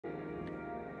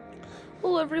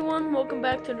Hello everyone, welcome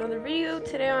back to another video.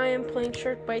 Today I am playing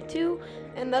Sharkbite 2,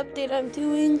 and the update I'm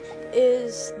doing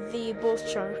is the bull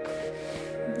shark.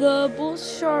 The bull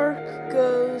shark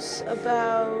goes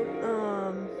about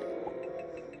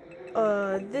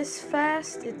this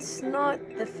fast. It's not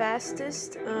the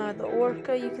fastest. The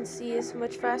orca you can see is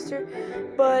much faster,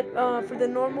 but for the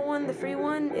normal one, the free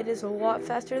one, it is a lot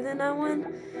faster than that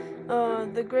one.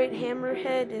 The great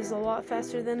hammerhead is a lot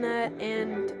faster than that,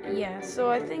 and yeah,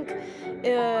 so I think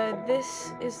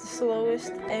this is the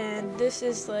slowest, and this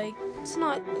is like, it's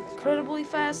not incredibly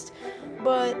fast,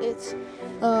 but it's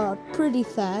pretty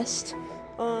fast.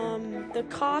 The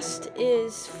cost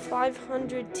is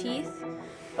 500 teeth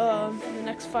for the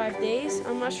next 5 days.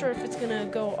 I'm not sure if it's gonna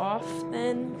go off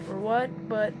then or what,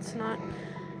 but it's not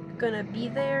gonna be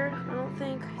there. I don't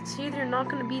think it's either not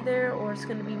gonna be there or it's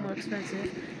gonna be more expensive,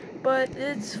 but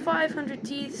it's 500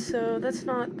 teeth, so that's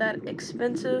not that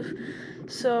expensive,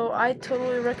 so I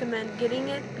totally recommend getting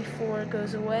it before it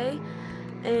goes away.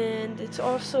 And it's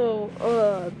also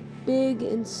big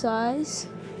in size,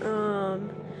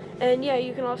 and yeah,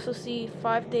 you can also see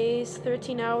 5 days,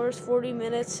 13 hours, 40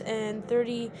 minutes, and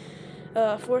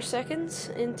 34 seconds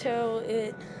until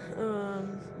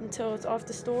it's off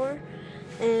the store.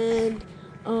 And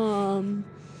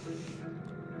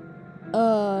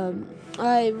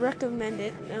I recommend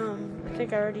it. I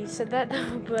think I already said that,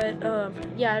 but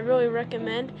yeah, I really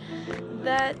recommend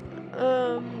that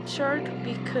shark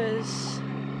because,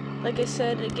 like I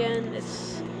said again,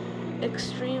 it's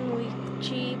extremely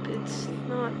cheap. It's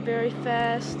not very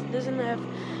fast. It doesn't have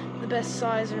the best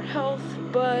size or health,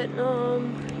 but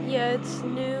yeah, it's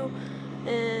new,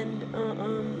 and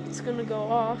it's gonna go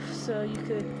off, so you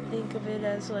could think of it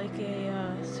as like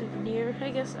a souvenir, I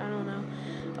guess. I don't know.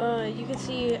 You can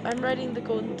see I'm riding the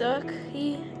golden duck,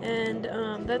 and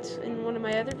that's in one of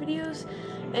my other videos,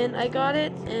 and I got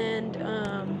it, and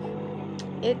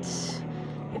it's,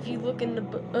 if you look in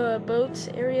the boats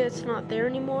area, it's not there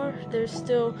anymore. There's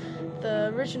still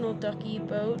the original ducky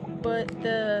boat, but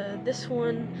this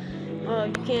one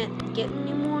you can't get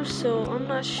anymore, so I'm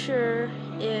not sure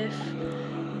if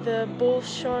the bull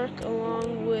shark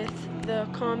along with the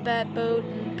combat boat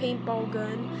and paintball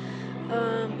gun,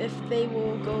 if they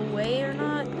will go away or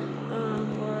not,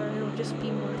 or it'll just be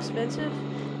more expensive.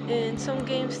 In some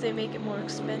games they make it more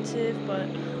expensive, but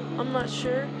I'm not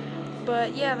sure.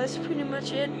 But yeah, that's pretty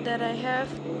much it that I have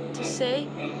to say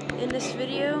in this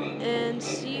video, and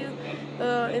see you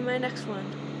in my next one.